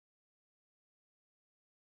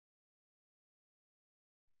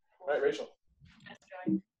All right, Rachel.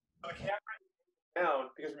 So the camera down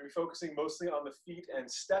because we're going to be focusing mostly on the feet and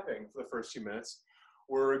stepping for the first 2 minutes.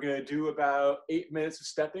 We're going to do about 8 minutes of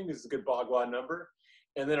stepping. This is a good Baguazhang number.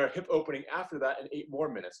 And then our hip opening after that in 8 more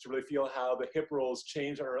minutes to really feel how the hip rolls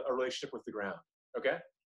change our relationship with the ground. Okay?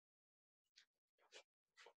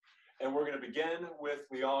 And we're going to begin with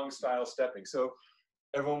Liang style stepping. So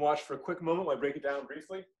everyone watch for a quick moment while I break it down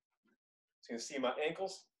briefly. So you can see my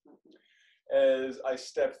ankles. As I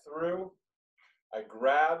step through, I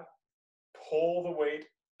grab, pull the weight,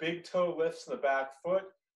 big toe lifts in the back foot,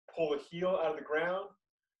 pull the heel out of the ground,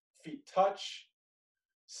 feet touch,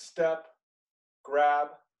 step, grab,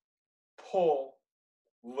 pull,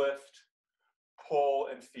 lift, pull,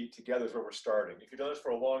 and feet together is where we're starting. If you've done this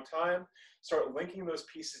for a long time, start linking those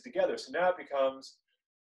pieces together. So now it becomes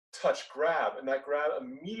touch, grab, and that grab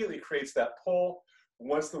immediately creates that pull.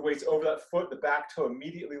 Once the weight's over that foot, the back toe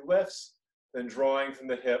immediately lifts, then drawing from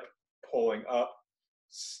the hip, pulling up,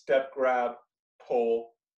 step, grab,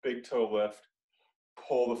 pull, big toe lift,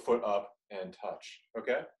 pull the foot up, and touch,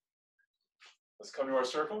 okay? Let's come to our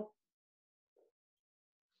circle.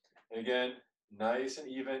 And again, nice and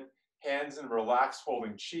even, hands in relaxed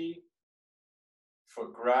holding chi,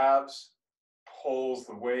 foot grabs, pulls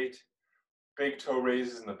the weight, big toe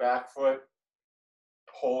raises in the back foot,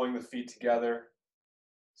 pulling the feet together,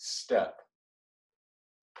 step,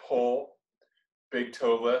 pull, big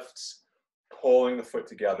toe lifts, pulling the foot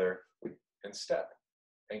together, and step,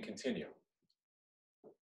 and continue.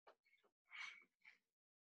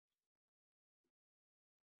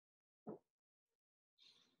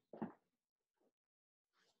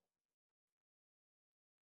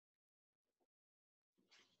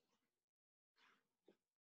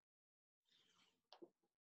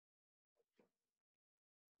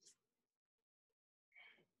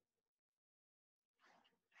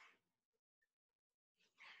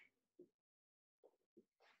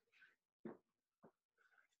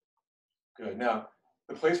 Good. Now,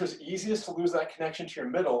 the place where it's easiest to lose that connection to your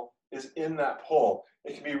middle is in that pull.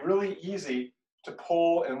 It can be really easy to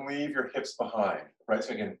pull and leave your hips behind, right?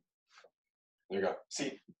 So again, there you go.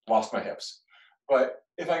 See, lost my hips. But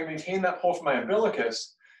if I maintain that pull from my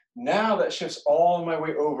umbilicus, now that shifts all my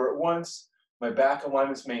weight over at once. My back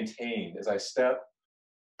alignment's maintained as I step,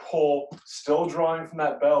 pull, still drawing from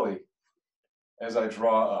that belly as I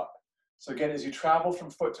draw up. So again, as you travel from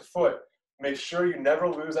foot to foot, make sure you never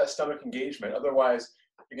lose that stomach engagement. Otherwise,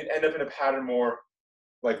 you can end up in a pattern more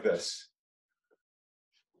like this.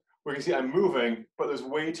 Where you can see I'm moving, but there's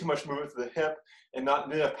way too much movement to the hip and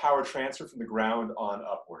not enough power transfer from the ground on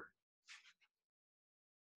upward.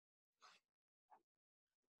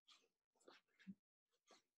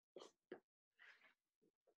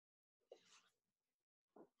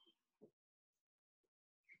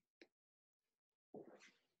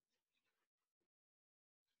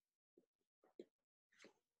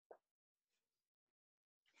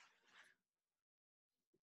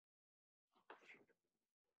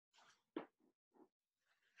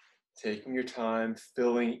 Taking your time,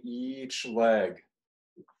 filling each leg.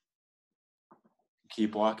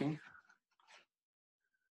 Keep walking.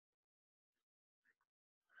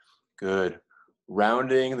 Good.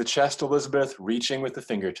 Rounding the chest, Elizabeth, reaching with the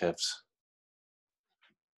fingertips.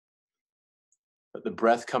 Let the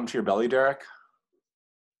breath come to your belly, Derek.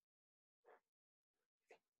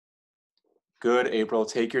 Good, April.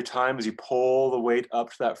 Take your time as you pull the weight up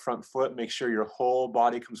to that front foot. Make sure your whole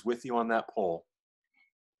body comes with you on that pull.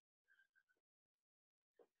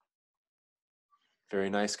 Very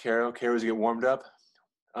nice, Caro. Caro, as you get warmed up,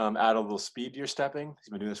 add a little speed to your stepping.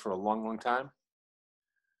 You've been doing this for a long, long time.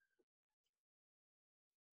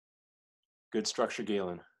 Good structure,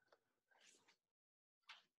 Galen.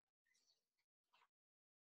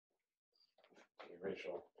 Okay,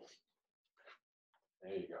 Rachel.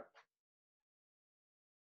 There you go.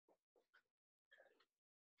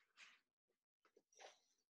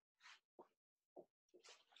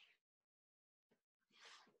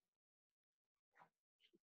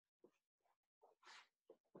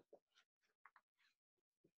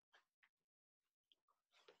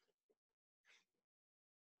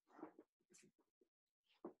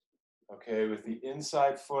 Okay, with the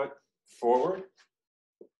inside foot forward,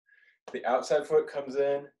 the outside foot comes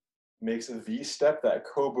in, makes a V step, that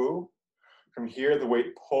kobu. From here, the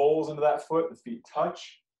weight pulls into that foot, the feet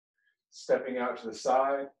touch, stepping out to the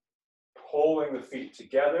side, pulling the feet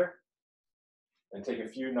together, and take a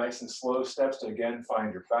few nice and slow steps to again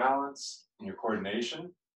find your balance and your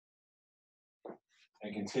coordination,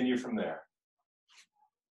 and continue from there.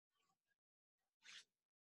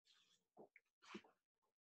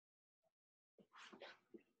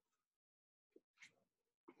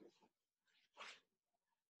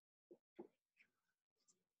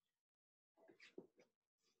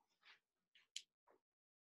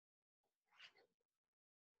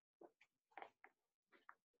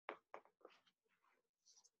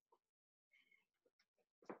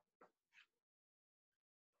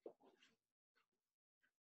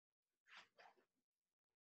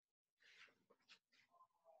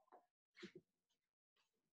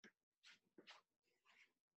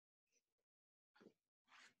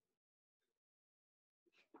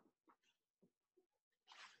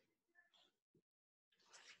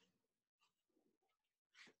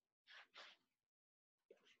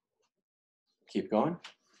 Keep going.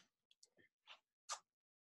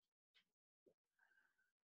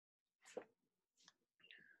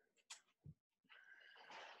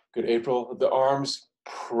 Good, April. The arms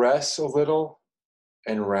press a little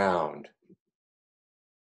and round.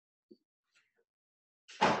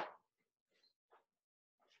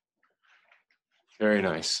 Very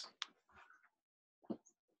nice.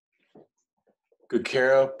 Good,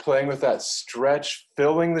 Kara, playing with that stretch,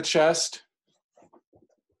 filling the chest.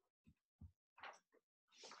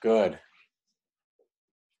 Good.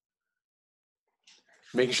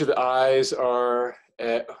 Making sure the eyes are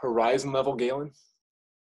at horizon level, Galen.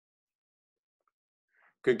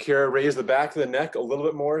 Good, Kara, raise the back of the neck a little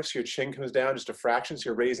bit more so your chin comes down just a fraction, so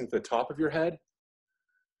you're raising to the top of your head.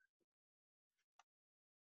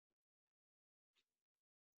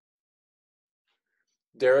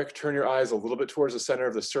 Derek, turn your eyes a little bit towards the center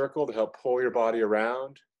of the circle to help pull your body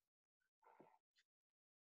around.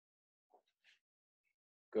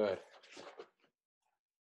 Good.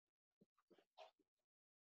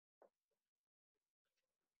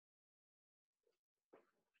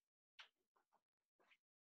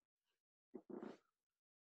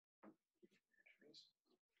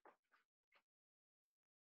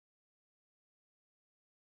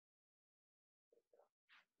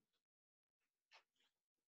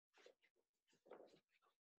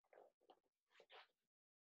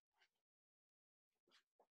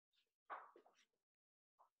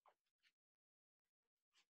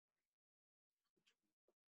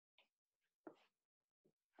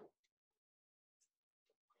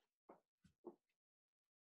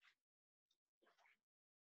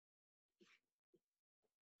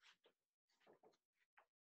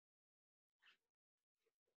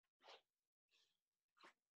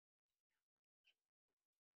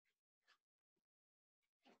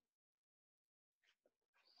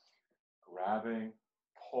 Grabbing,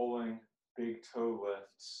 pulling, big toe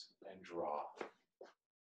lifts, and draw.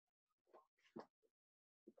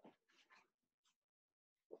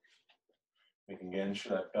 Making again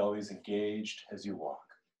sure that belly's engaged as you walk.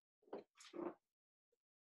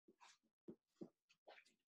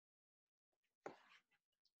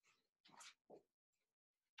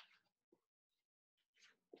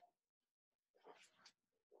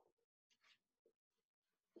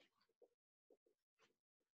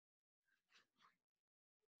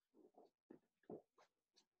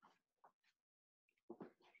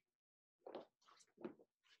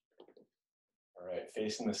 All right,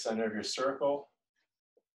 facing the center of your circle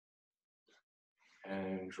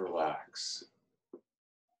and relax.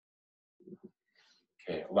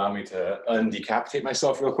 Okay, allow me to undecapitate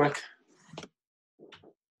myself real quick.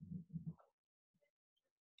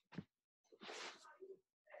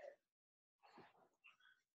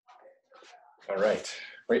 All right,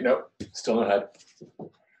 wait, no, still no head.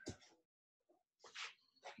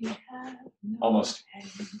 Almost.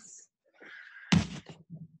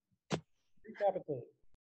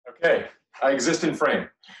 Okay, I exist in frame.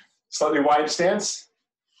 Slightly wide stance.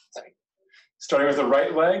 Starting with the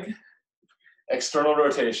right leg, external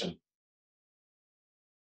rotation.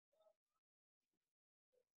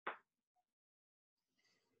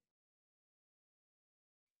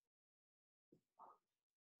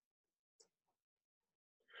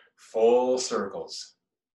 Full circles.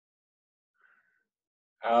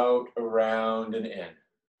 Out, around, and in.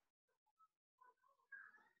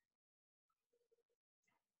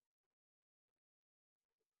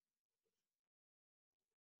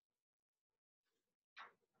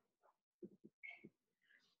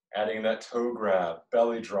 Adding that toe grab,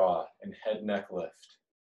 belly draw, and head neck lift.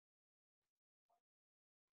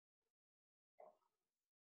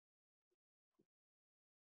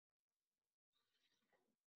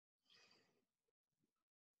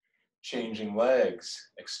 Changing legs,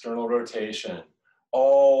 external rotation,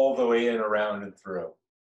 all the way in, around, and through.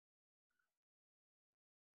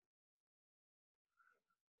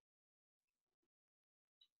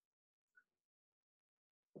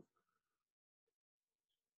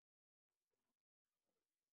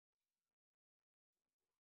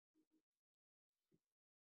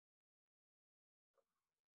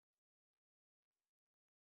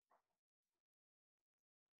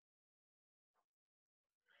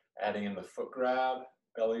 Adding in the foot grab,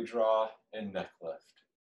 belly draw, and neck lift.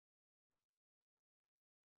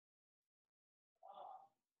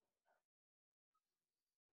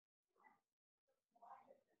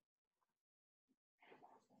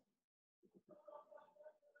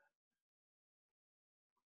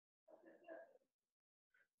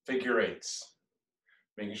 Figure eights,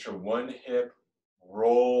 making sure one hip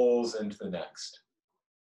rolls into the next.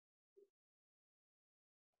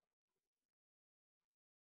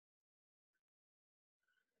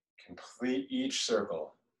 Complete each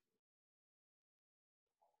circle.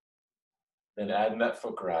 Then add in that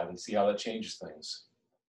foot grab and see how that changes things.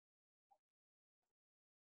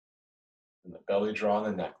 And the belly draw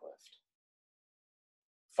and the neck lift.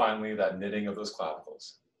 Finally, that knitting of those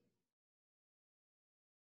clavicles.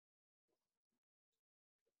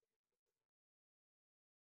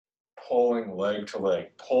 Pulling leg to leg,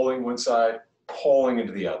 pulling one side, pulling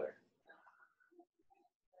into the other.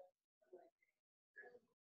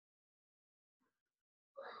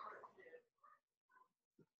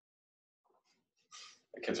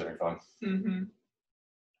 The kids are having fun. Mm-hmm.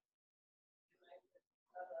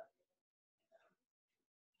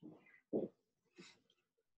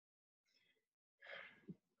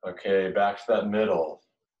 Okay, back to that middle.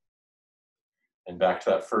 And back to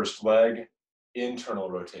that first leg,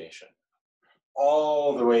 internal rotation.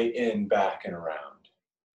 All the way in, back, and around.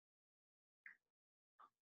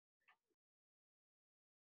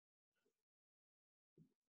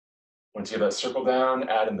 Once you get that circle down,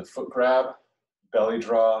 add in the foot grab, belly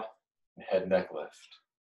draw, and head neck lift.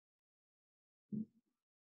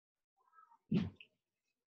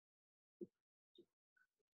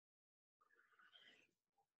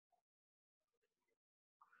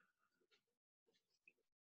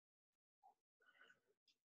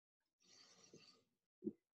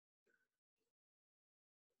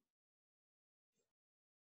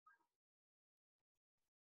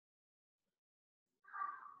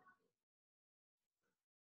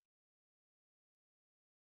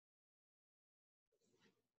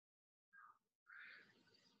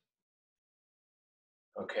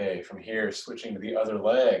 Okay, from here, switching to the other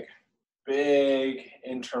leg. Big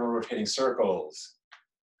internal rotating circles.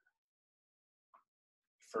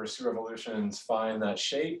 First two revolutions, find that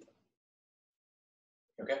shape.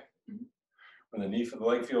 Okay? When the knee for the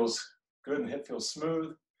leg feels good and the hip feels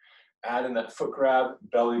smooth, add in that foot grab,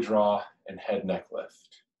 belly draw, and head neck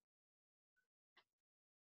lift.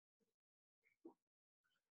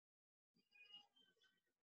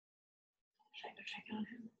 Should I go check on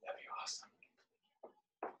him? That'd be awesome.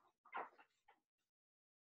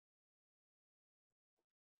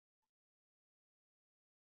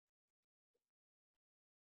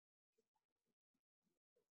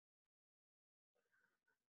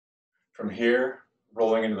 From here,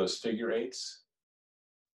 rolling into those figure eights.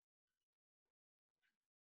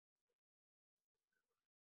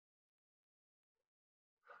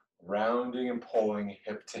 Rounding and pulling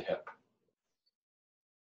hip to hip.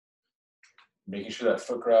 Making sure that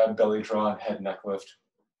foot grab, belly draw, and head neck lift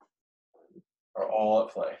are all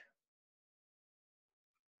at play.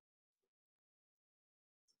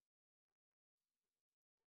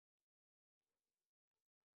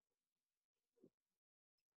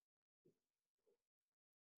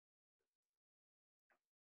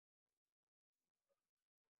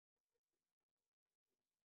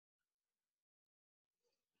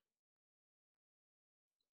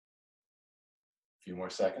 A few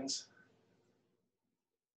more seconds.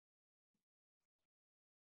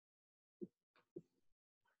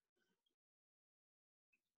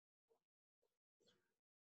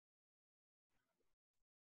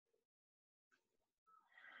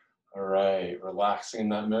 All right, relaxing in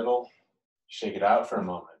that middle. Shake it out for a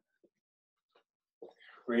moment.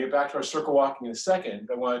 We're gonna get back to our circle walking in a second,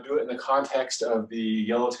 but I wanna do it in the context of the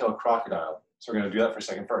yellow-tailed crocodile. So we're gonna do that for a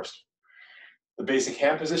second first. The basic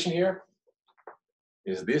hand position here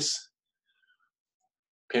is this.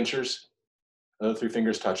 Pinchers, other three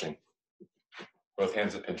fingers touching. Both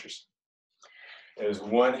hands at pinchers. As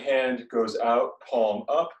one hand goes out, palm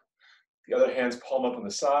up. The other hand's palm up on the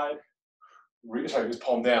side. Sorry, it's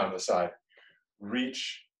palm down on the side.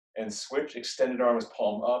 Reach and switch, extended arm is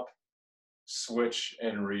palm up. Switch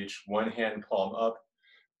and reach, one hand palm up,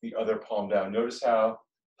 the other palm down. Notice how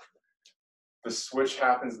the switch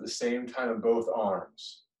happens at the same time in both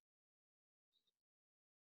arms.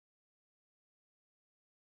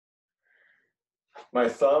 My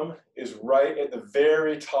thumb is right at the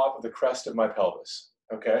very top of the crest of my pelvis,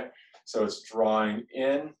 okay? So it's drawing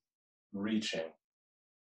in, reaching.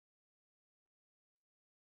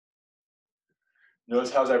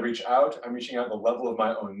 Notice how as I reach out, I'm reaching out the level of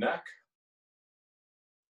my own neck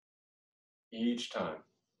each time.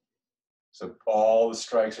 So all the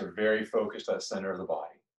strikes are very focused at the center of the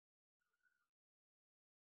body.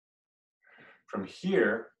 From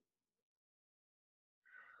here,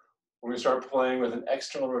 we're going to start playing with an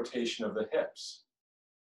external rotation of the hips.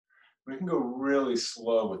 We can go really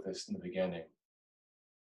slow with this in the beginning.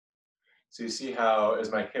 So you see how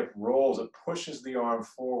as my hip rolls, it pushes the arm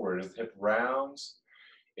forward. As the hip rounds,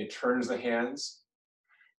 it turns the hands.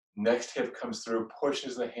 Next hip comes through,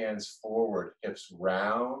 pushes the hands forward, hips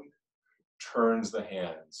round, turns the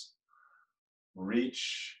hands.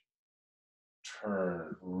 Reach,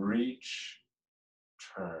 turn, reach,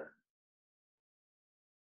 turn.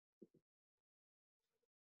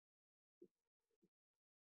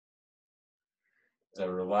 As I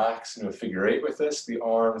relax into a figure eight with this, the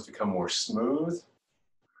arms become more smooth.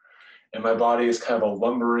 And my body is kind of a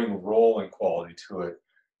lumbering, rolling quality to it.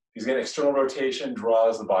 Because again, external rotation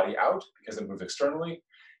draws the body out because it moves externally.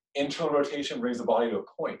 Internal rotation brings the body to a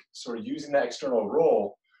point. So we're using that external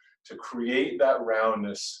roll to create that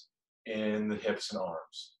roundness in the hips and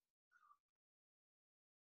arms.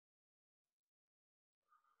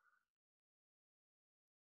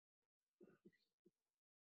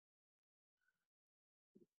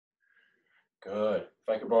 Good. If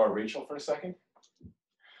I could borrow Rachel for a second.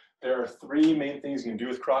 There are three main things you can do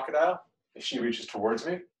with Crocodile if she reaches towards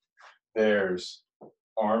me. There's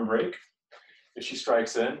arm break, if she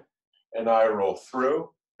strikes in, and I roll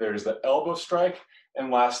through. There's the elbow strike,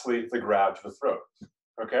 and lastly, the grab to the throat,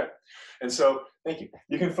 okay? And so, thank you.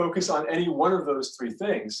 You can focus on any one of those three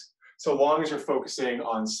things, so long as you're focusing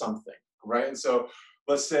on something, right? And so,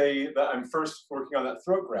 let's say that I'm first working on that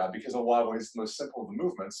throat grab, because in a lot of ways, it's the most simple of the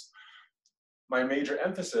movements. My major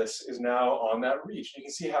emphasis is now on that reach. You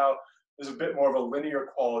can see how there's a bit more of a linear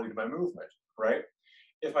quality to my movement, right?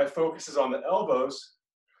 If my focus is on the elbows,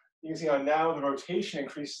 you can see how now the rotation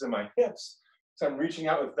increases in my hips, so I'm reaching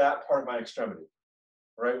out with that part of my extremity,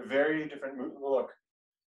 right? Very different look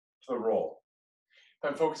to the roll. If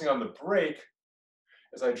I'm focusing on the break,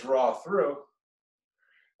 as I draw through,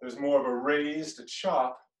 there's more of a raised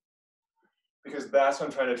chop, because that's what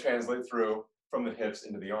I'm trying to translate through from the hips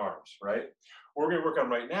into the arms, right? What we're going to work on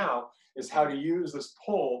right now is how to use this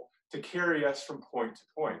pull to carry us from point to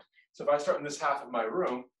point. So if I start in this half of my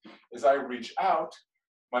room, as I reach out,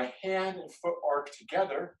 my hand and foot arc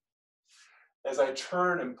together. As I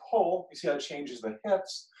turn and pull, you see how it changes the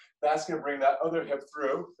hips. That's going to bring that other hip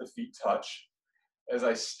through, the feet touch. As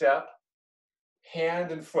I step,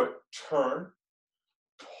 hand and foot turn,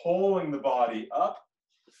 pulling the body up,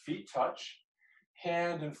 feet touch.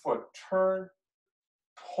 Hand and foot turn,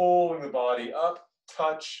 pulling the body up,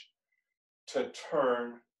 touch to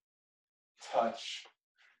turn, touch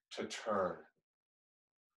to turn.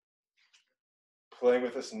 Playing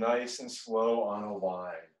with this nice and slow on a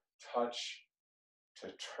line. Touch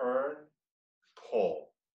to turn, pull.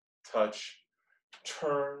 Touch,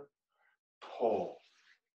 turn, pull.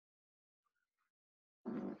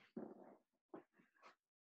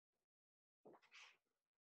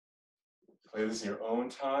 Play this in your own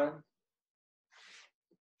time.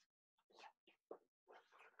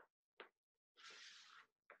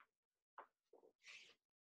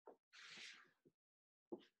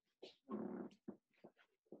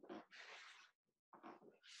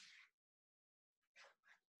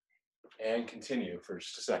 And continue for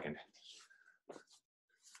just a second.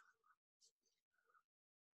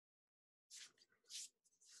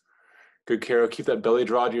 Good, Carol. Keep that belly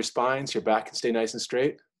draw to your spine so your back can stay nice and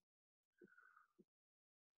straight.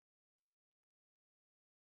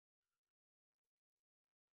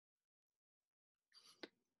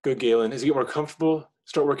 Good, Galen. As you get more comfortable,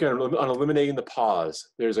 start working on eliminating the pause.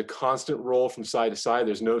 There's a constant roll from side to side.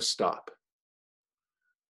 There's no stop.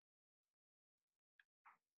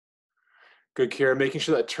 Good, Kira. Making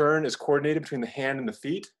sure that turn is coordinated between the hand and the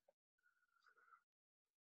feet.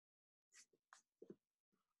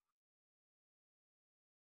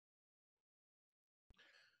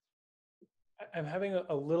 I'm having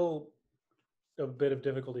a bit of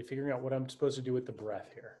difficulty figuring out what I'm supposed to do with the breath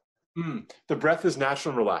here. The breath is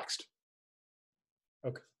natural and relaxed.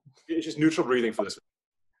 Okay. It's just neutral breathing for this.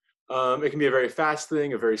 It can be a very fast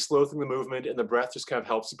thing, a very slow thing, the movement, and the breath just kind of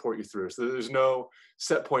helps support you through. So there's no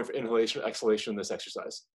set point for inhalation or exhalation in this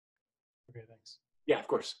exercise. Okay, thanks. Yeah, of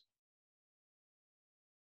course.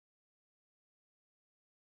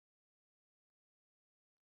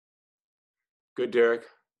 Good, Derek.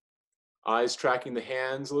 Eyes tracking the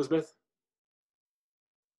hands, Elizabeth.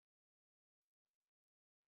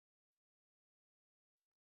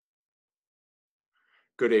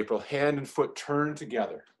 Good, April. Hand and foot turn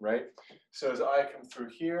together, right? So as I come through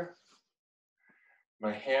here,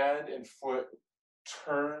 my hand and foot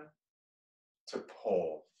turn to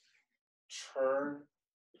pull. Turn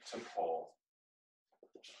to pull.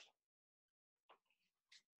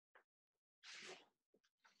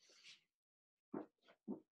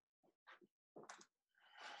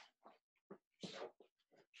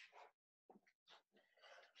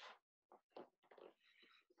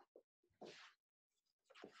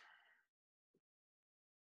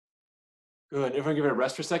 Good. Everyone give it a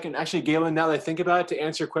rest for a second. Actually, Galen, now that I think about it, to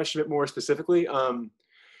answer your question a bit more specifically,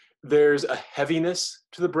 there's a heaviness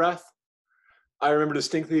to the breath. I remember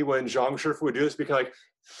distinctly when Zhang Shifu would do this, because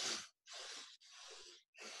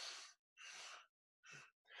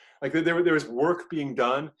like there was work being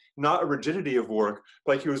done, not a rigidity of work,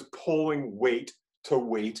 but like he was pulling weight to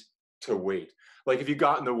weight to weight. Like if you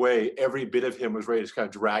got in the way, every bit of him was ready to kind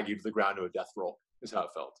of drag you to the ground to a death roll, is how it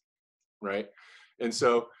felt, right? And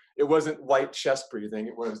so it wasn't light chest breathing,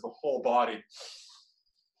 it was the whole body.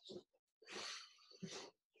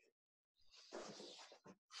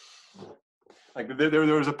 Like there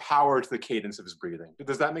was a power to the cadence of his breathing.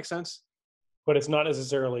 Does that make sense? But it's not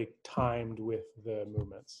necessarily timed with the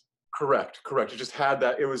movements. Correct. It just had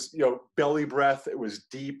that, it was, belly breath, it was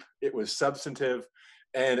deep, it was substantive,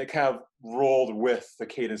 and it kind of rolled with the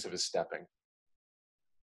cadence of his stepping.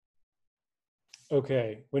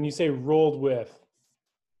 Okay, when you say rolled with,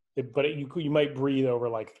 you might breathe over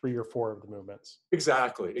like 3 or 4 of the movements.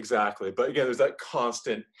 Exactly. But again, there's that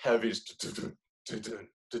constant heavy of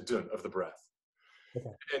the breath. Okay.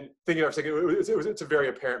 And thinking about it, it's a very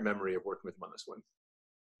apparent memory of working with him on this one.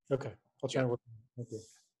 Okay, I'll try and work. Thank you.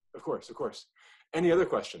 Of course. Any other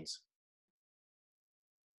questions?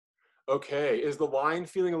 Okay, is the line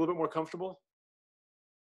feeling a little bit more comfortable?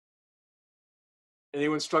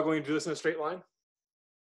 Anyone struggling to do this in a straight line?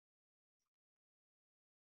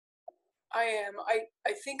 I am.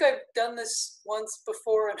 I think I've done this once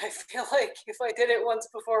before, and I feel like if I did it once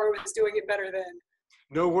before, I was doing it better then.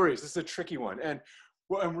 No worries, this is a tricky one. And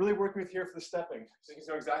what I'm really working with here for the stepping, so you can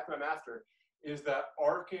know exactly what I'm after, is that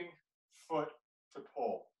arcing foot to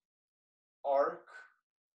pull. Arc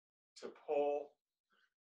to pull,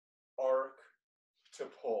 arc to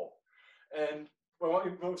pull. And what I want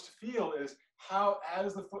you most to feel is how,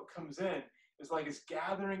 as the foot comes in, is like it's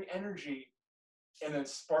gathering energy and then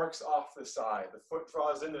sparks off the side. The foot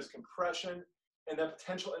draws in, there's compression, and that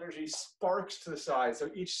potential energy sparks to the side. So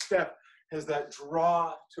each step has that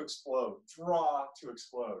draw to explode, draw to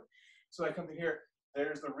explode. So I come to here,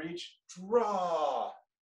 there's the reach, draw.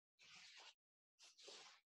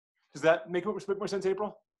 Does that make a bit more sense,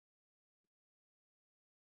 April?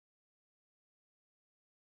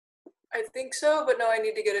 I think so, but no, I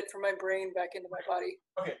need to get it from my brain back into my body.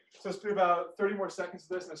 Okay, so let's do about 30 more seconds of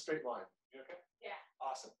this in a straight line. You okay? Yeah.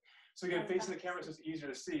 Awesome. So again, facing the camera so it's easier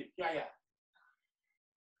to see. Yeah.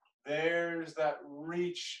 There's that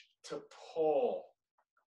reach to pull.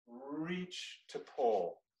 Reach to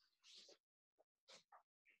pull.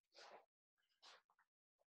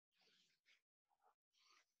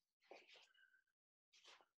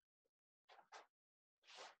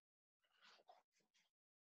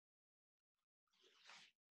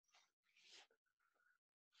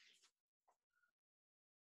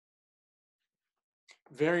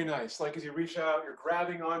 Very nice. Like as you reach out, you're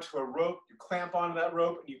grabbing onto a rope, you clamp onto that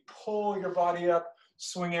rope, and you pull your body up,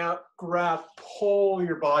 swing out, grab, pull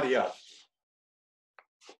your body up.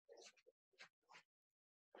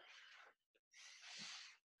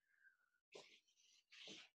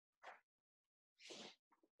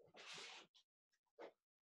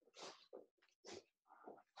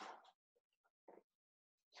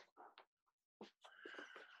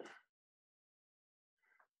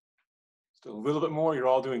 Just a little bit more, you're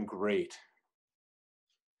all doing great.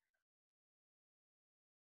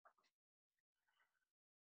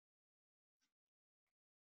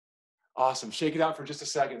 Awesome. Shake it out for just a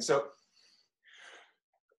second. So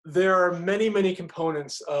there are many, many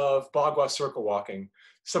components of Bagua circle walking.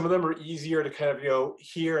 Some of them are easier to kind of,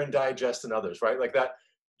 hear and digest than others, right? Like that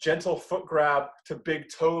gentle foot grab to big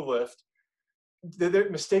toe lift. There are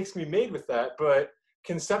mistakes can be made with that, but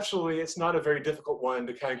conceptually, it's not a very difficult one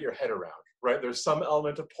to kind of get your head around, right? There's some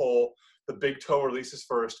element of pull, the big toe releases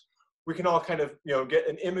first. We can all kind of, get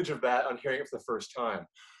an image of that on hearing it for the first time.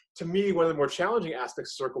 To me, one of the more challenging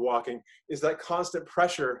aspects of circle walking is that constant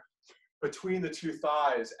pressure between the two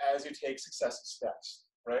thighs as you take successive steps,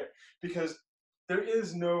 right? Because there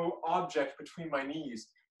is no object between my knees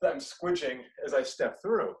that I'm squidging as I step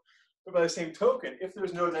through. But by the same token, if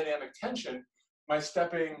there's no dynamic tension, my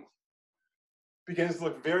stepping begins to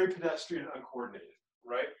look very pedestrian and uncoordinated,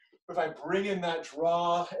 right? But if I bring in that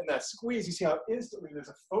draw and that squeeze, you see how instantly there's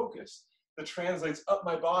a focus that translates up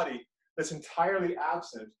my body that's entirely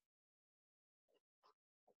absent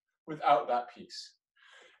without that piece.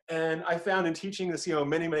 And I found in teaching this,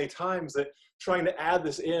 many, many times that trying to add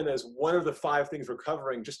this in as one of the 5 things we're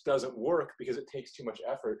covering just doesn't work because it takes too much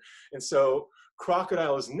effort. And so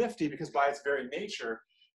crocodile is nifty because by its very nature,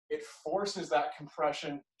 it forces that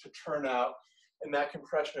compression to turn out and that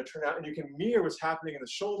compression to turn out. And you can mirror what's happening in the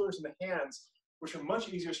shoulders and the hands which are much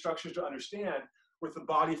easier structures to understand with the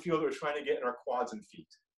body feel that we're trying to get in our quads and feet,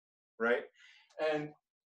 right? And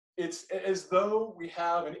it's as though we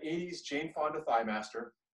have an 80s Jane Fonda thigh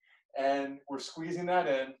master, and we're squeezing that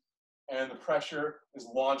in, and the pressure is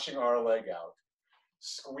launching our leg out.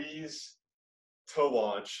 Squeeze to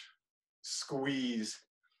launch, squeeze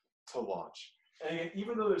to launch. And again,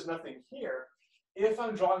 even though there's nothing here, if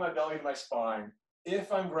I'm drawing my belly to my spine,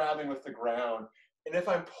 if I'm grabbing with the ground, and if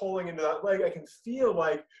I'm pulling into that leg, I can feel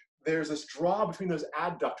like there's this draw between those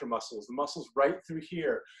adductor muscles, the muscles right through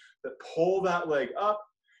here that pull that leg up,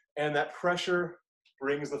 and that pressure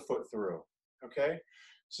brings the foot through, okay?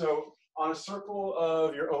 So on a circle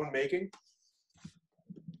of your own making,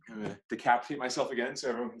 I'm gonna decapitate myself again so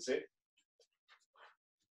everyone can see.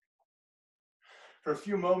 For a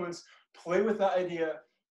few moments, play with that idea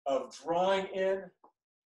of drawing in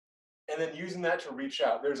and then using that to reach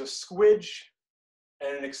out. There's a squidge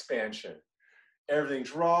and an expansion. Everything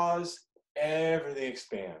draws, everything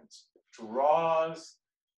expands. Draws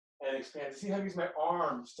and expands. See how I use my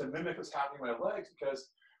arms to mimic what's happening in my legs, because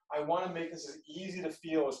I want to make this as easy to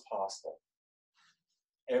feel as possible.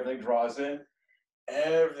 Everything draws in,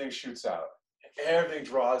 everything shoots out. Everything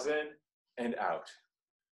draws in and out.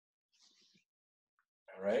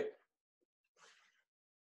 All right?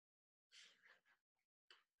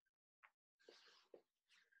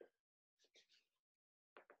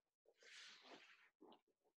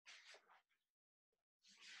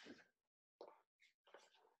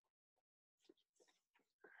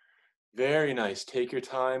 Very nice. Take your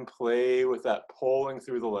time, play with that pulling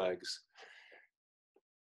through the legs.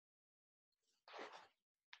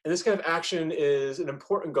 And this kind of action is an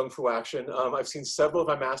important Kung Fu action. I've seen several of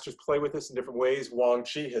my masters play with this in different ways. Wang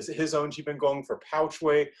Chi has his own Jibin Gong for Pouch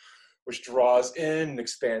Wei, which draws in and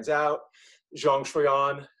expands out. Zhang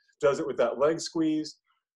Shuiyan does it with that leg squeeze.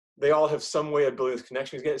 They all have some way of building this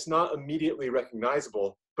connection. Again, it's not immediately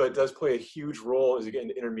recognizable, but it does play a huge role as you get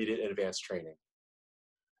into intermediate and advanced training.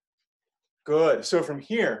 Good. So from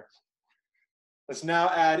here, let's now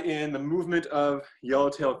add in the movement of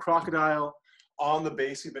yellowtail crocodile on the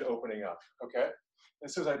base we've been opening up, okay? And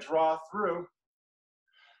so as I draw through,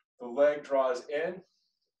 the leg draws in,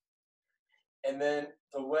 and then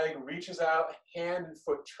the leg reaches out, hand and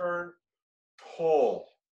foot turn, pull.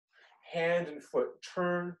 Hand and foot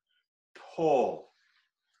turn, pull.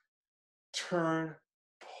 Turn,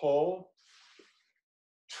 pull,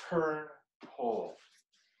 turn, pull.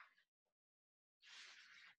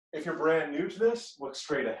 If you're brand new to this, look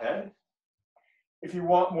straight ahead. If you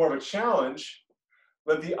want more of a challenge,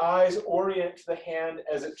 let the eyes orient to the hand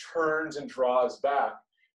as it turns and draws back.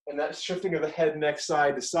 And that shifting of the head, neck,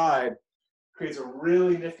 side to side creates a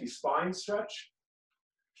really nifty spine stretch.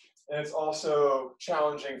 And it's also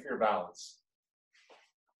challenging for your balance.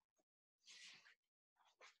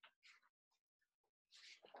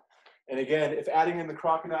 And again, if adding in the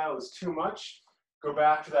crocodile is too much, go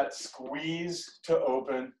back to that squeeze to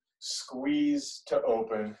open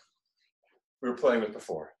we were playing with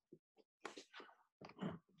before.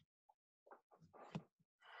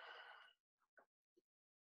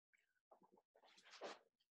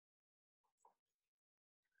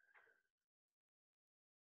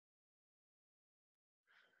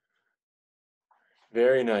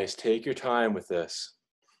 Very nice. Take your time with this.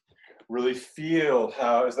 Really feel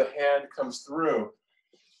how, as the hand comes through,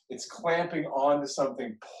 it's clamping onto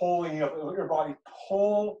something, pulling up. Let your body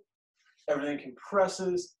pull, everything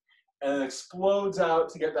compresses, and then explodes out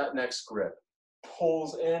to get that next grip.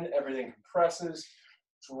 Pulls in, everything compresses,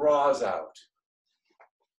 draws out.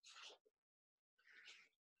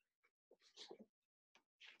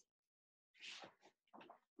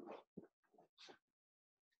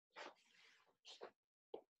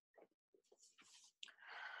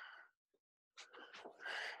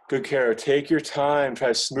 Good, Kara. Take your time. Try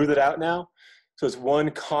to smooth it out now. So it's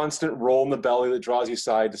one constant roll in the belly that draws you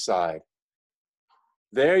side to side.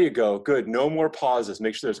 There you go. Good. No more pauses.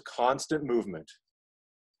 Make sure there's constant movement.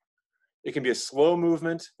 It can be a slow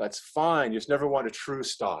movement. That's fine. You just never want a true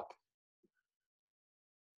stop.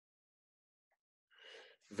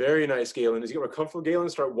 Very nice, Galen. As you get more comfortable, Galen,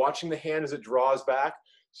 start watching the hand as it draws back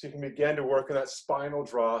so you can begin to work on that spinal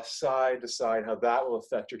draw side to side, how that will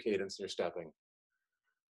affect your cadence in your stepping.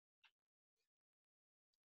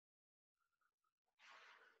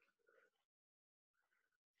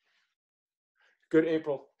 Good,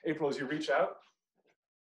 April. April, as you reach out,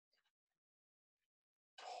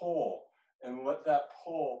 pull, and let that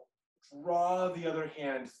pull draw the other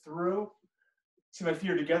hand through. See my feet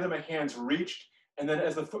are together, my hands reached, and then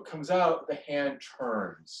as the foot comes out, the hand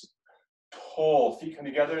turns. Pull, feet come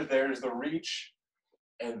together, there's the reach,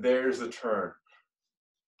 and there's the turn.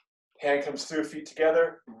 Hand comes through, feet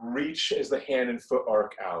together. Reach as the hand and foot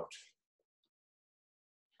arc out.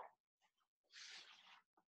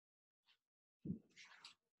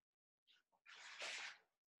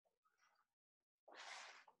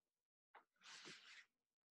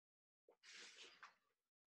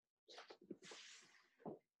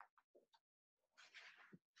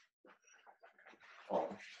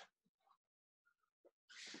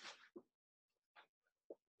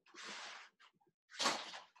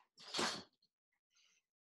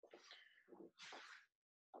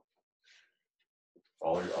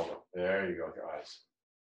 Follow your elbow. There you go with your eyes.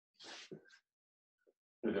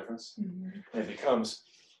 The difference? Mm-hmm. And it becomes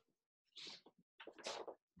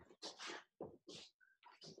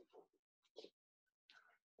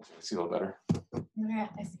see a little better. Yeah,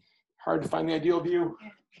 I see. Hard to find the ideal view. Yeah.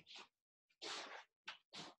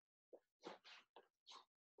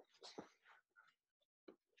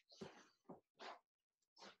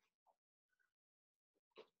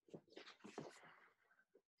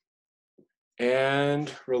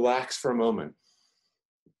 And relax for a moment.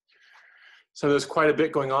 So there's quite a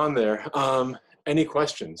bit going on there. Any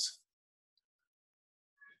questions?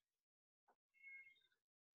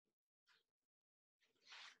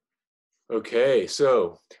 Okay,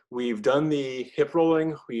 so we've done the hip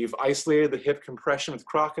rolling. We've isolated the hip compression with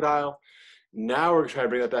crocodile. Now we're trying to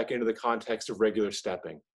bring that back into the context of regular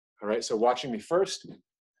stepping. All right, so watching me first.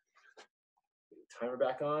 Timer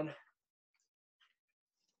back on.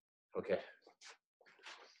 Okay.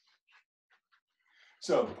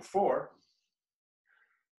 So before,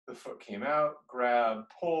 the foot came out, grab,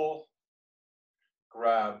 pull,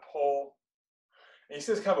 grab, pull. And you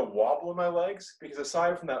see there's kind of a wobble in my legs because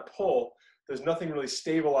aside from that pull, there's nothing really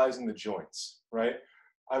stabilizing the joints, right?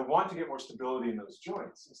 I want to get more stability in those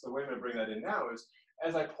joints. And so the way I'm going to bring that in now is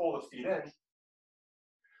as I pull the feet in,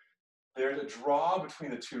 there's a draw between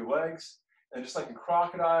the two legs. And just like in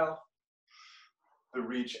crocodile, the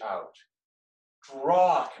reach out.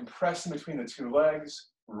 Draw, compressing between the two legs,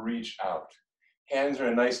 reach out. Hands are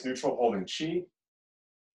in a nice neutral holding chi.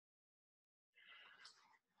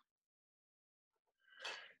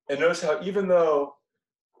 And notice how even though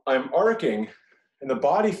I'm arcing and the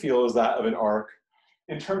body feels that of an arc,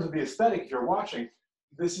 in terms of the aesthetic, if you're watching,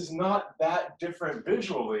 this is not that different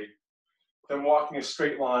visually than walking a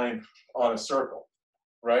straight line on a circle,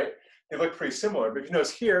 right? They look pretty similar, but if you notice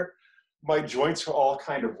here, my joints are all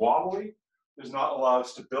kind of wobbly. There's not a lot of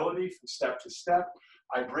stability from step to step.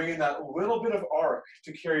 I bring in that little bit of arc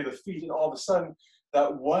to carry the feet, and all of a sudden,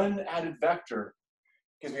 that one added vector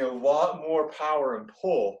gives me a lot more power and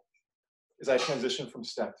pull as I transition from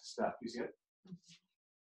step to step. You see it?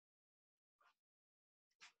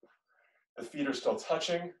 The feet are still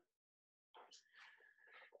touching.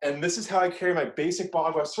 And this is how I carry my basic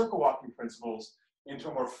Baguazhang circle walking principles into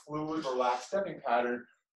a more fluid, relaxed stepping pattern,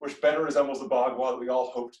 which better resembles the Baguazhang that we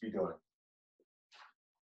all hope to be doing.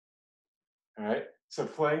 All right, so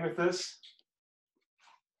playing with this.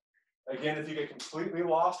 Again, if you get completely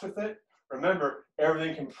lost with it, remember,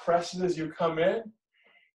 everything compresses as you come in,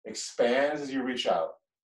 expands as you reach out.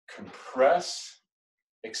 Compress,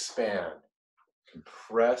 expand.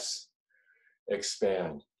 Compress,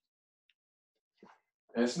 expand.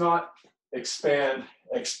 And it's not expand,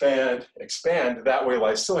 expand, expand, that way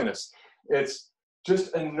lies silliness. It's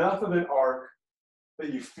just enough of an arc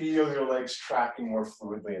that you feel your legs tracking more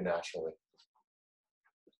fluidly and naturally.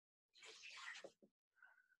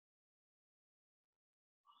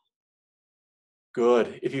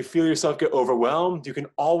 Good. If you feel yourself get overwhelmed, you can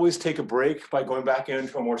always take a break by going back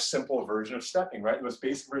into a more simple version of stepping, right? The most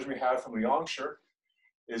basic version we have from Liang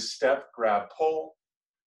is step, grab, pull,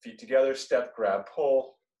 feet together, step, grab,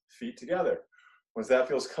 pull, feet together. Once that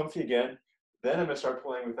feels comfy again, then I'm going to start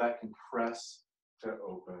playing with that compress to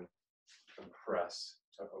open, compress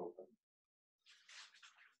to open.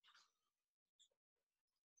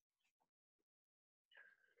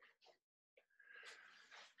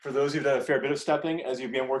 For those of you that have a fair bit of stepping, as you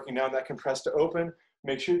begin working down that compress to open,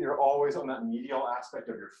 make sure that you're always on that medial aspect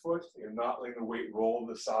of your foot, that you're not letting the weight roll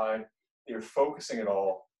to the side, that you're focusing it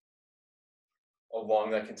all along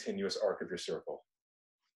that continuous arc of your circle.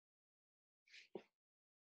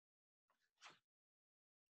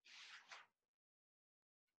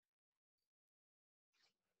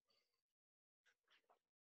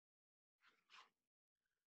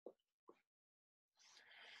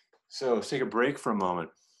 So let's take a break for a moment.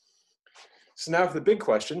 So now for the big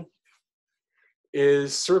question,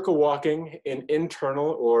 is circle walking an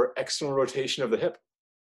internal or external rotation of the hip?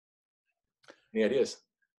 Any ideas?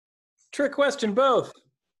 Trick question, both.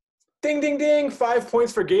 Ding, ding, ding. 5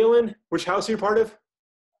 points for Galen. Which house are you part of?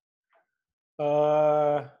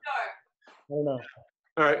 Uh, Sure. don't know.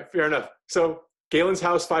 All right, fair enough. So Galen's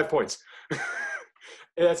house, 5 points.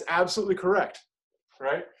 And that's absolutely correct,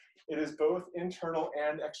 right? It is both internal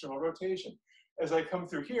and external rotation. As I come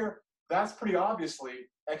through here, that's pretty obviously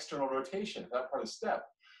external rotation, that part of the step.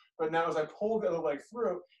 But now as I pull the other leg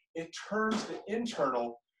through, it turns to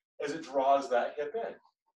internal as it draws that hip in.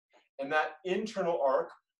 And that internal arc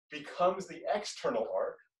becomes the external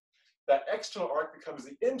arc. That external arc becomes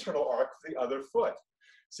the internal arc for the other foot.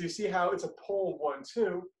 So you see how it's a pull 1,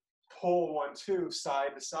 2, pull 1, 2,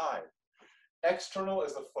 side to side. External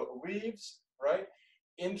as the foot leaves, right?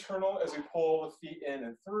 Internal as we pull the feet in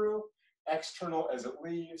and through. External as it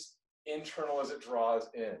leaves. Internal as it draws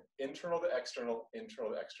in. Internal to external,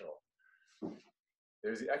 internal to external.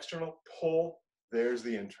 There's the external pull, there's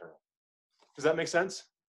the internal. Does that make sense?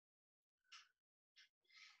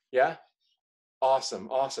 Yeah? Awesome,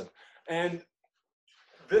 awesome. And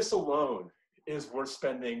this alone is worth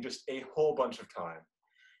spending just a whole bunch of time.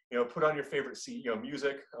 You know, put on your favorite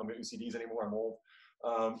music. I don't do CDs anymore, I'm old.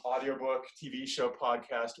 Audiobook, TV show,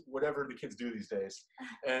 podcast, whatever the kids do these days.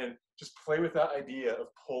 And just play with that idea of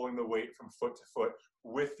pulling the weight from foot to foot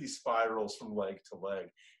with these spirals from leg to leg.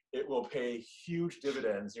 It will pay huge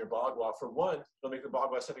dividends in your Bagua. For one, it'll make the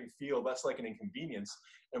Bagua stepping feel less like an inconvenience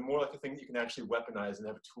and more like a thing that you can actually weaponize and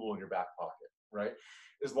have a tool in your back pocket, right?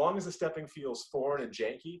 As long as the stepping feels foreign and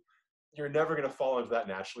janky, you're never going to fall into that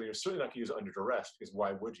naturally. You're certainly not going to use it under duress, because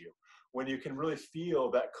why would you? When you can really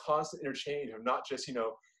feel that constant interchange of not just,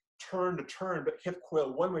 turn to turn, but hip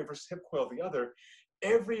coil one way versus hip coil the other,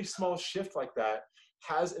 every small shift like that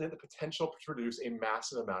has in it the potential to produce a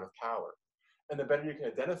massive amount of power. And the better you can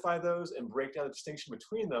identify those and break down the distinction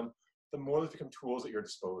between them, the more they become tools at your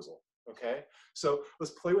disposal, okay? So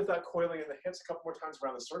let's play with that coiling in the hips a couple more times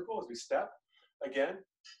around the circle as we step. Again,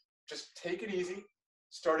 just take it easy.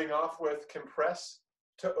 Starting off with compress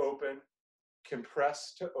to open,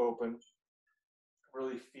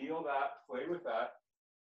 really feel that, play with that.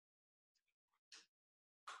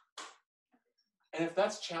 And if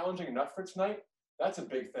that's challenging enough for tonight, that's a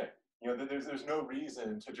big thing. There's no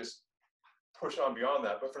reason to just push on beyond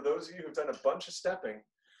that. But for those of you who've done a bunch of stepping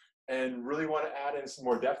and really want to add in some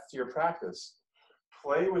more depth to your practice,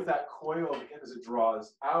 play with that coil as it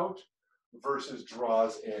draws out versus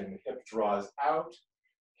draws in. Hip draws out.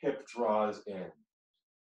 Hip draws in,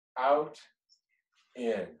 out,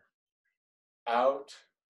 in, out,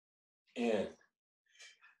 in,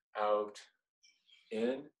 out,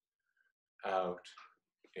 in, out,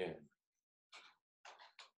 in.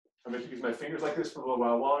 I'm going to use my fingers like this for a little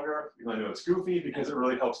while longer. You might know it's goofy because it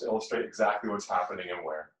really helps to illustrate exactly what's happening and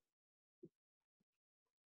where.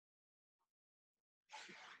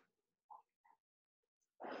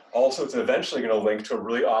 Also, it's eventually going to link to a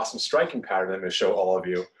really awesome striking pattern I'm going to show all of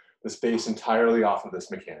you that's based entirely off of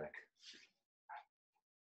this mechanic.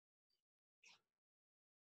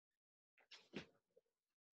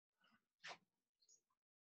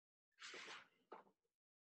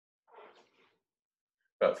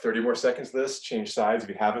 About 30 more seconds of this. Change sides if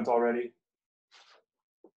you haven't already.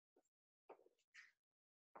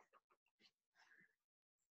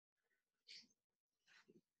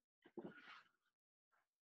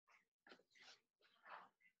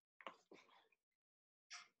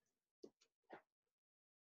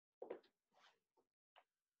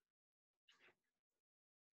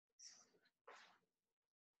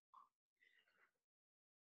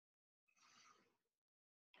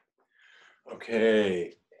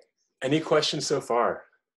 Okay, any questions so far?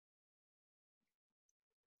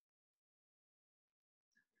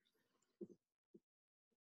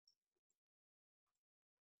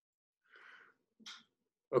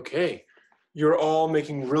 Okay, you're all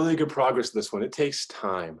making really good progress with this one. It takes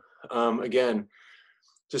time. Again,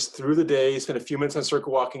 just through the day, spend a few minutes on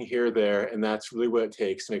circle walking here or there, and that's really what it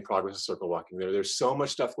takes to make progress with circle walking. There's so much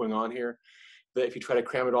stuff going on here that if you try to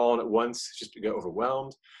cram it all in at once, just to get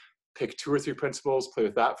overwhelmed. Pick 2 or 3 principles, play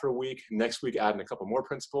with that for a week. Next week, add in a couple more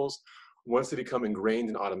principles. Once they become ingrained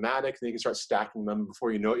and automatic, then you can start stacking them.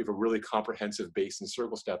 Before you know it, you have a really comprehensive base in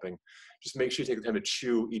circle stepping. Just make sure you take the time to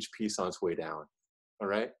chew each piece on its way down, all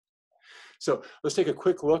right? So let's take a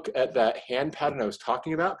quick look at that hand pattern I was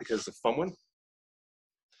talking about because it's a fun one.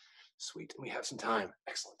 Sweet, and we have some time,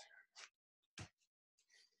 excellent.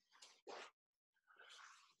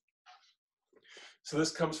 So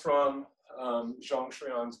this comes from Zhang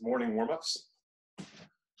Shuyan's morning warm-ups.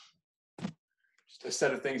 Just a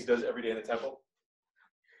set of things he does every day in the temple.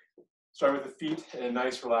 Start with the feet in a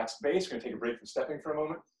nice relaxed base. We're going to take a break from stepping for a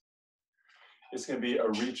moment. It's going to be a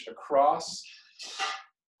reach across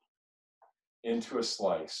into a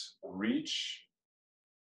slice. Reach,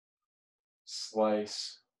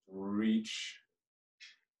 slice, reach,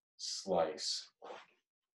 slice.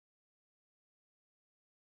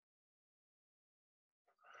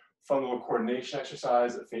 Fun little coordination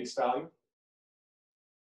exercise at face value.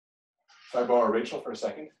 If I borrow Rachel for a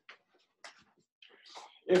second,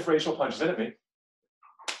 if Rachel punches in at me,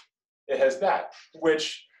 it has that,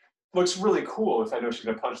 which looks really cool if I know she's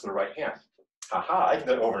going to punch with the right hand. Haha, I can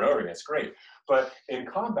do that over and over again, it's great. But in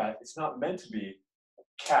combat, it's not meant to be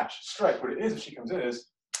catch, strike. What it is if she comes in is,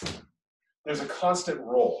 there's a constant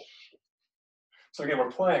roll. So again, we're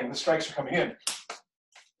playing, the strikes are coming in.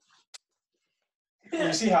 And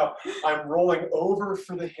you see how I'm rolling over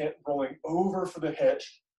for the hit, rolling over for the hit,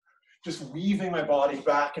 just weaving my body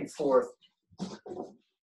back and forth,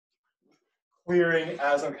 clearing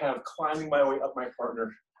as I'm kind of climbing my way up my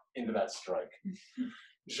partner into that strike.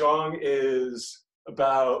 Zhang is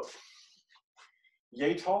about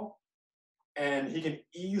yay tall, and he can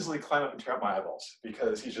easily climb up and tear out my eyeballs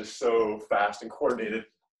because he's just so fast and coordinated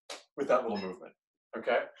with that little movement,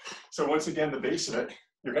 okay? So once again, the base of it,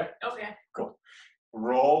 you okay? Okay. Cool.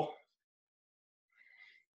 Roll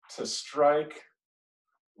to strike,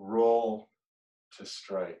 roll to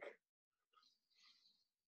strike.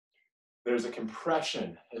 There's a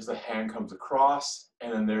compression as the hand comes across,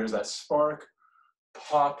 and then there's that spark,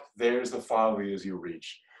 pop, there's the volley as you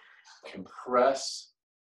reach. Compress,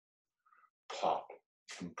 pop,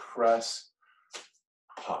 compress,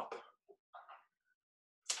 pop.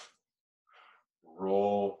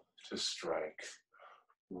 Roll to strike,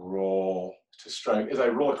 roll to strike. As I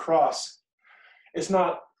roll across, it's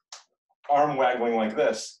not arm waggling like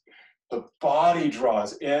this. The body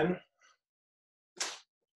draws in,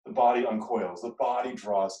 the body uncoils, the body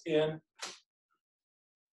draws in,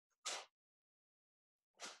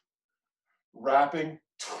 wrapping,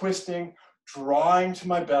 twisting, drawing to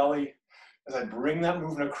my belly as I bring that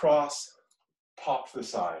movement across, pop to the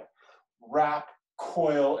side. Wrap,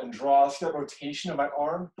 coil, and draw. See that rotation of my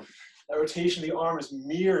arm? That rotation of the arm is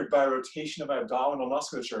mirrored by a rotation of my abdominal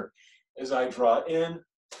musculature as I draw in,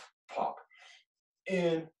 pop,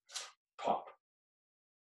 in, pop.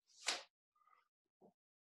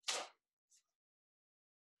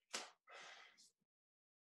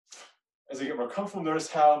 As I get more comfortable,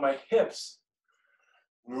 notice how my hips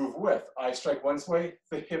move with. I strike one way,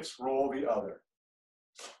 the hips roll the other.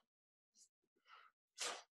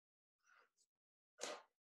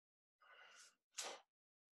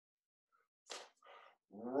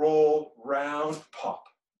 Roll, round, pop.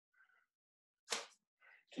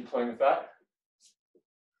 Keep playing with that.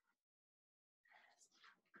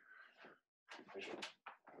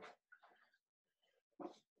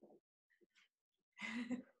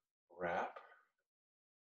 Wrap,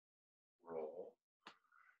 roll,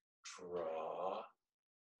 draw,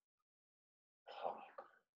 pop.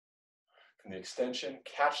 From the extension,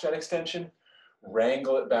 catch that extension,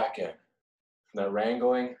 wrangle it back in. From that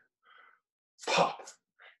wrangling, pop.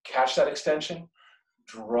 Catch that extension,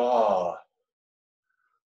 draw.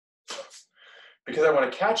 Because I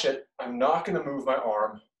want to catch it, I'm not going to move my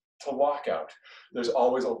arm to lockout. There's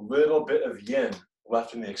always a little bit of yin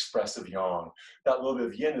left in the expressive yang. That little bit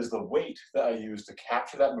of yin is the weight that I use to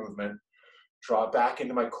capture that movement, draw it back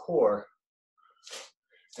into my core,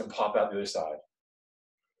 and pop out the other side.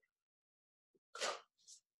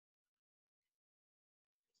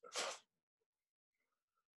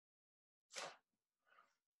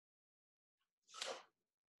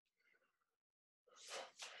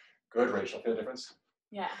 Good, Rachel. Feel the difference?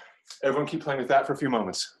 Yeah. Everyone keep playing with that for a few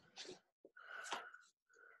moments.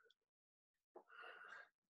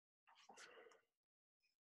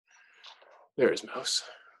 There's Mouse.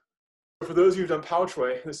 For those of you who've done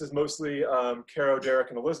Pouchway, this is mostly Caro, Derek,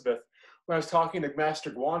 and Elizabeth. When I was talking to Master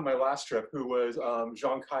Guan my last trip, who was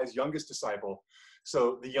Zhang Kai's youngest disciple,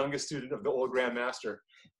 so the youngest student of the old Grand Master,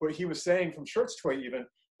 what he was saying from Short Chway even,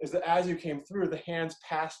 is that as you came through, the hands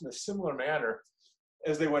passed in a similar manner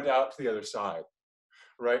as they went out to the other side,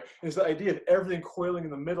 right? It's the idea of everything coiling in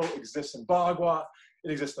the middle exists in Bagua, it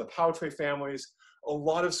exists in the Pouchway families. A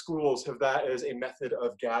lot of schools have that as a method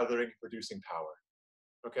of gathering and producing power,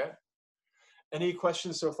 okay? Any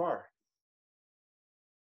questions so far?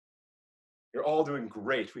 You're all doing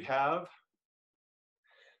great. We have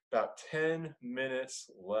about 10 minutes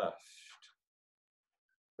left.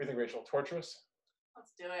 What do you think, Rachel? Tortoise?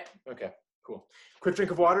 Let's do it. Okay, cool. Quick drink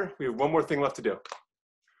of water. We have one more thing left to do.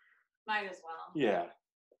 Might as well. Yeah.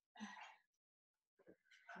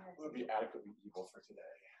 What would be adequately evil for today?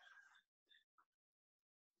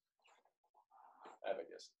 I have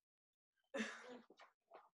ideas.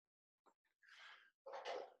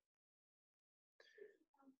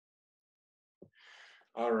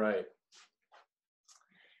 All right.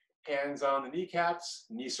 Hands on the kneecaps,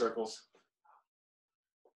 knee circles.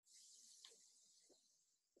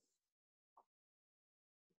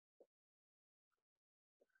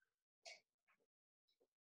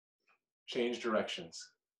 Change directions.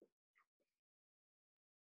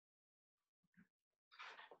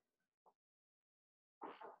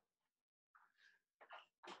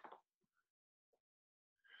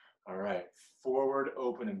 All right, forward,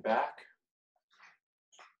 open, and back.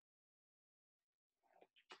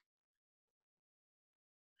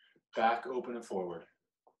 Back, open, and forward.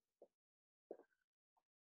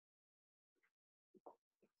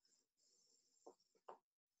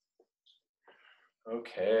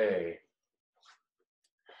 Okay.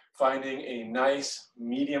 Finding a nice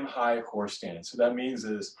medium-high horse stance. So that means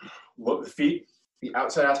is look, the feet, the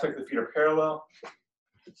outside aspect of the feet are parallel.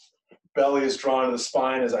 Belly is drawn to the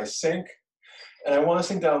spine as I sink. And I want to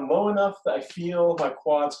sink down low enough that I feel my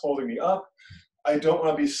quads holding me up. I don't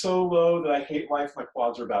want to be so low that I hate life, my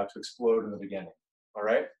quads are about to explode in the beginning. All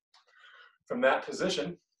right? From that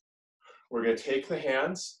position, we're going to take the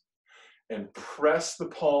hands and press the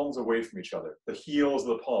palms away from each other, the heels of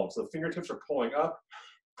the palms. So the fingertips are pulling up,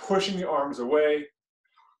 pushing the arms away,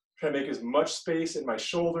 trying to make as much space in my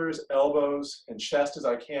shoulders, elbows, and chest as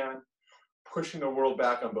I can, pushing the world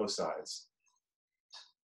back on both sides.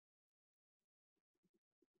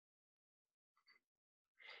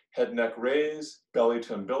 Head, neck raise, belly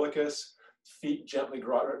to umbilicus, feet gently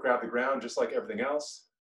grab the ground just like everything else.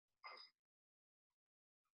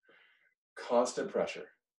 Constant pressure.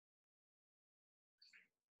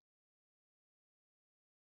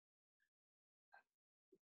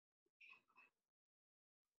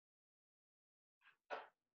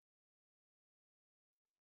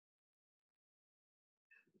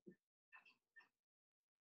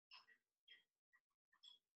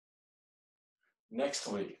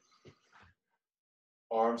 Nextly,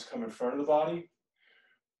 arms come in front of the body,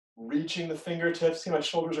 reaching the fingertips. See, my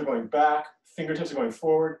shoulders are going back, fingertips are going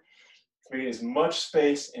forward, creating as much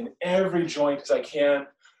space in every joint as I can,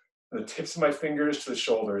 from the tips of my fingers to the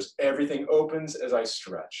shoulders. Everything opens as I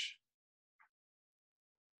stretch.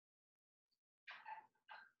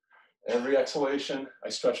 Every exhalation, I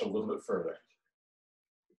stretch a little bit further.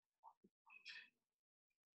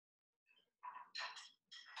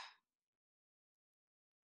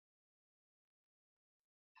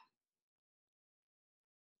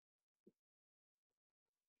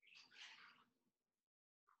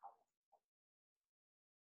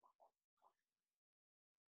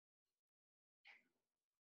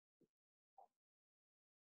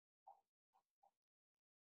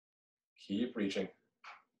 Keep reaching.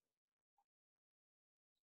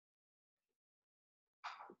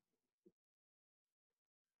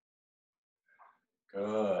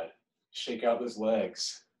 Good. Shake out those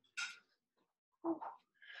legs. A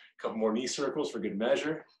couple more knee circles for good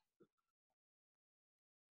measure.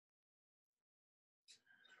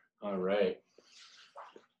 All right.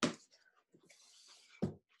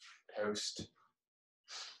 Post.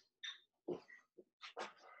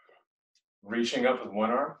 Reaching up with one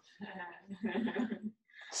arm.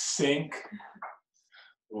 Sink.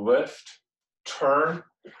 Lift. Turn.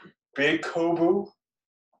 Big kobu.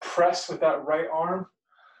 Press with that right arm.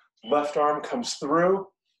 Left arm comes through.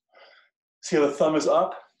 See how the thumb is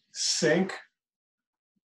up? Sink.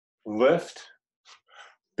 Lift.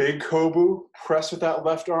 Big kobu. Press with that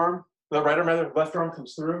left arm. The right arm, rather, left arm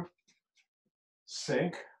comes through.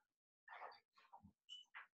 Sink.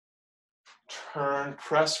 Turn,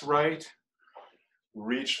 press right.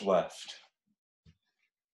 Reach left.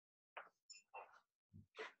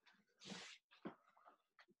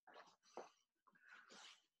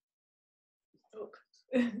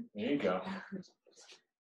 There you go.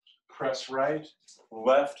 Press right,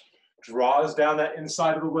 left, draws down that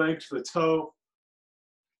inside of the leg to the toe,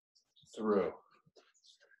 through.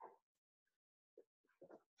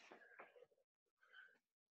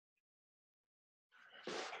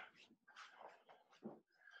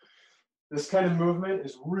 This kind of movement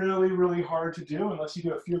is really, really hard to do unless you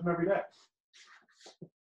do a few of them every day.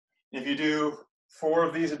 If you do 4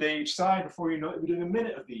 of these a day each side, before you know it, you're doing a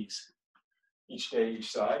minute of these each day, each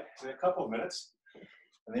side, in a couple of minutes,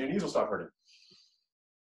 and then your knees will stop hurting.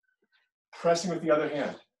 Pressing with the other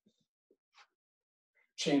hand.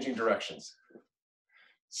 Changing directions.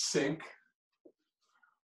 Sink.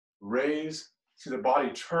 Raise. See the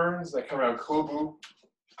body turns. I come around kobu.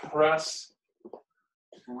 Press.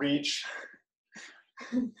 Reach.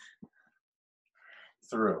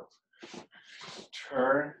 Through.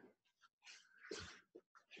 Turn.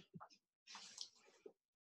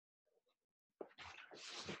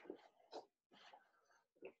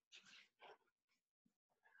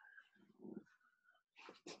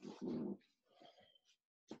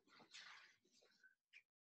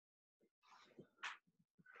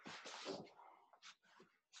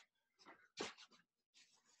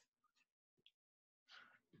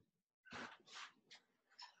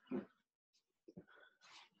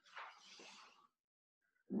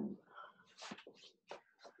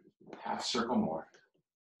 Half circle more.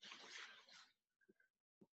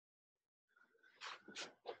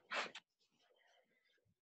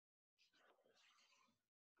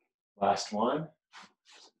 Last one.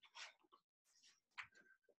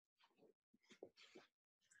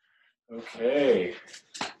 Okay.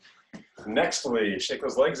 Nextly, shake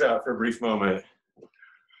those legs out for a brief moment.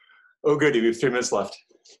 Oh goody, we have 3 minutes left.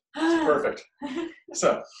 Perfect.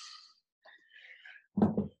 So,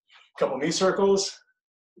 couple knee circles.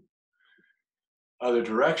 Other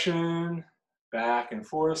direction, back and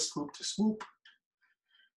forth, swoop to swoop.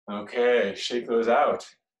 Okay, shake those out.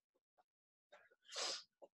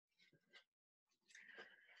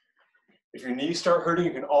 If your knees start hurting,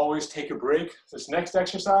 you can always take a break. This next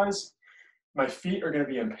exercise, my feet are going to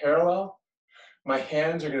be in parallel. My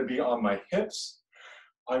hands are going to be on my hips.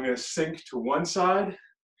 I'm going to sink to one side,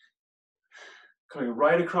 coming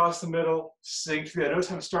right across the middle, sink to the other.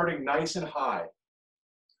 Notice I'm starting nice and high.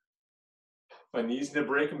 My knees need a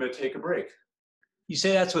break, I'm going to take a break. You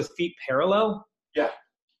say that's with feet parallel? Yeah.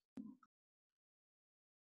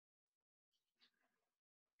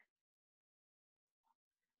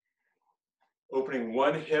 Opening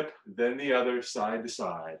one hip, then the other, side to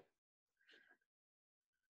side.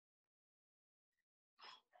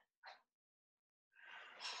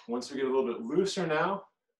 Once we get a little bit looser now,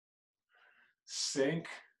 sink,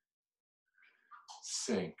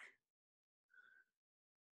 sink.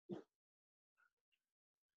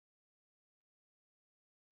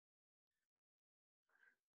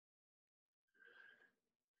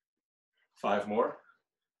 Five more.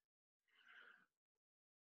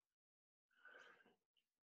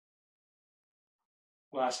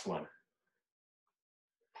 Last one.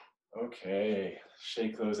 Okay,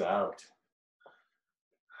 shake those out.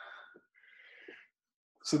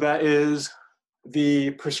 So that is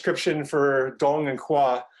the prescription for Dong and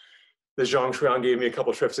Kwa that Zhang Shuang gave me a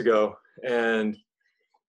couple trips ago. And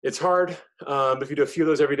it's hard, but if you do a few of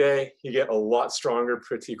those every day, you get a lot stronger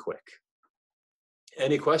pretty quick.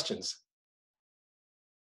 Any questions?